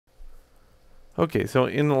Okay, so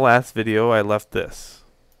in the last video I left this.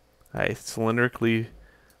 I cylindrically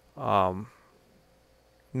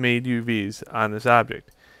made UVs on this object.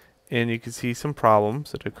 And you can see some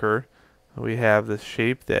problems that occur. We have this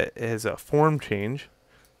shape that has a form change.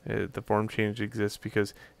 The form change exists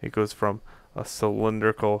because it goes from a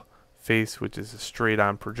cylindrical face, which is a straight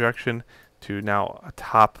on projection, to now a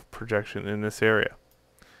top projection in this area.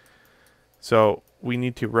 So we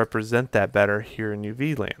need to represent that better here in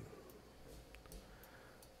UV land.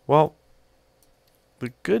 Well,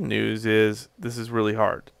 the good news is this is really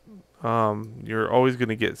hard. You're always going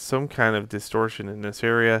to get some kind of distortion in this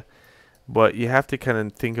area, but you have to kind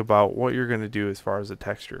of think about what you're going to do as far as the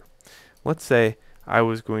texture. Let's say I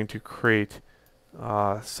was going to create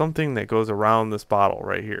something that goes around this bottle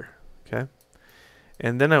right here, okay?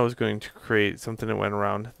 And then I was going to create something that went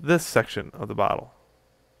around this section of the bottle.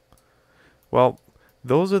 Well,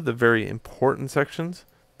 those are the very important sections.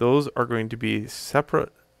 Those are going to be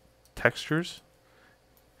separate textures,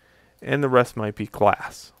 and the rest might be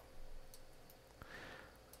glass.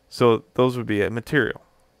 So those would be a material,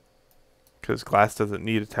 because glass doesn't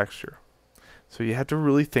need a texture. So you have to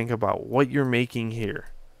really think about what you're making here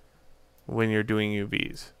when you're doing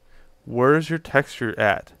UVs. Where's your texture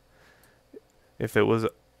at? If it was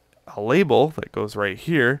a label that goes right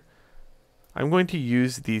here, I'm going to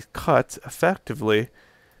use these cuts effectively,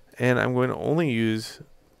 and I'm going to only use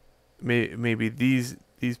maybe these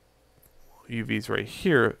UVs right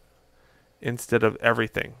here instead of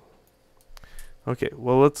everything. Okay,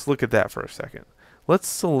 well, let's look at that for a second. Let's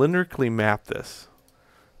cylindrically map this.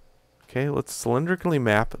 Okay, let's cylindrically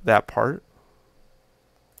map that part.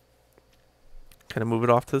 Kind of move it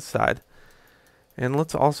off to the side. And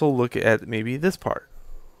let's also look at maybe this part.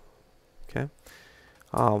 Okay,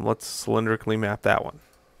 let's cylindrically map that one.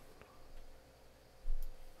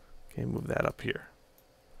 Okay, move that up here.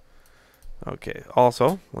 Okay,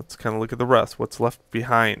 also, let's kind of look at the rest. What's left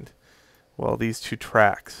behind? Well, these two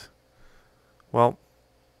tracks. Well,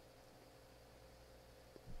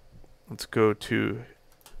 let's go to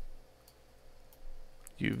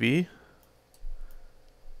UV,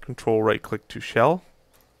 control right click to shell,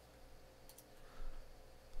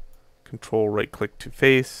 control right click to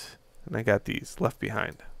face, and I got these left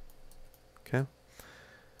behind. Okay,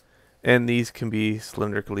 and these can be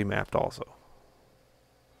cylindrically mapped also.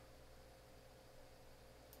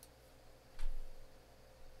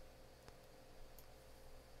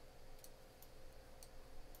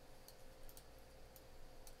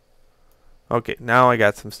 Okay, now I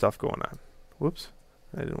got some stuff going on. Whoops.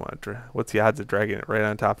 I didn't want to what's the odds of dragging it right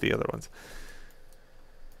on top of the other ones?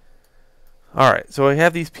 Alright, so I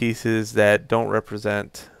have these pieces that don't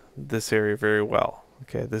represent this area very well.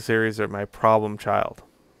 Okay, this area is my problem child.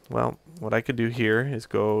 Well, what I could do here is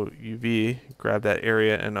go UV, grab that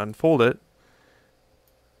area and unfold it,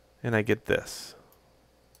 and I get this,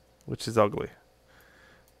 which is ugly.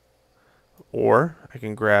 Or I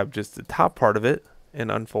can grab just the top part of it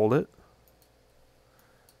and unfold it,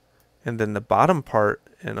 and then the bottom part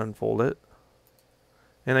and unfold it,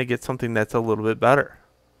 and I get something that's a little bit better.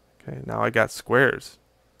 Okay, now I got squares.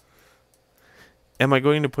 Am I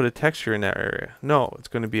going to put a texture in that area? No, it's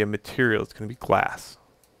going to be a material. It's going to be glass.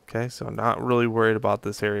 Okay, so I'm not really worried about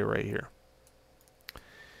this area right here.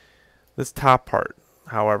 This top part,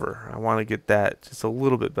 however, I want to get that just a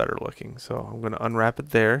little bit better looking. So I'm going to unwrap it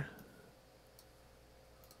there,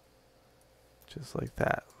 just like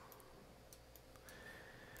that.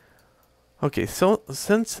 Okay, so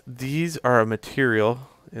since these are a material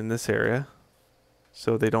in this area,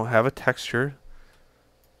 so they don't have a texture,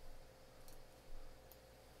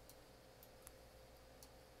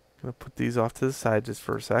 I'm going to put these off to the side just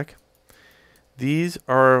for a sec. These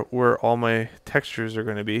are where all my textures are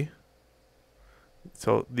going to be.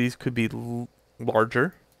 So these could be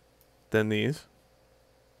larger than these.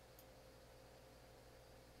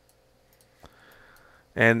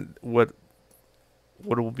 And what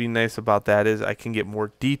will be nice about that is I can get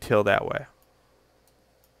more detail that way.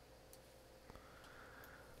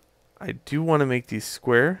 I do want to make these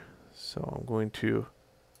square, so I'm going to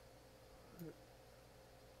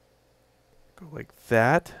go like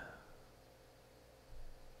that.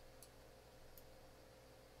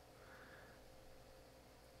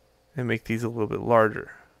 And make these a little bit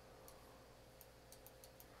larger.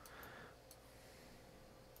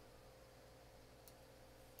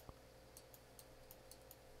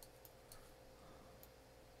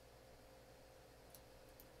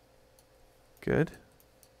 Good.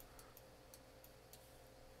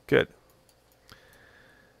 Good.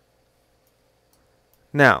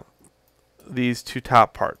 Now, these two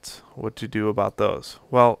top parts, what to do about those?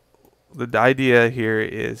 Well, the idea here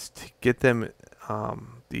is to get them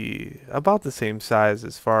about the same size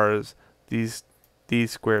as far as these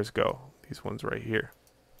squares go. These ones right here.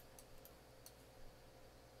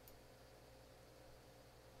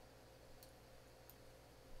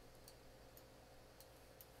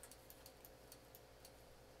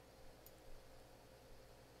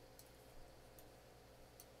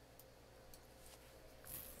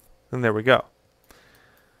 And there we go.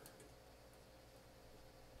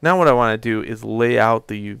 Now what I want to do is lay out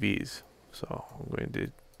the UVs. So I'm going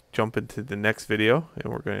to jump into the next video,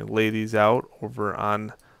 and we're going to lay these out over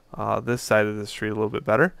on this side of the street a little bit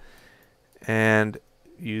better, and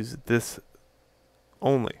use this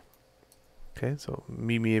only. Okay, so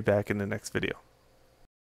meet me back in the next video.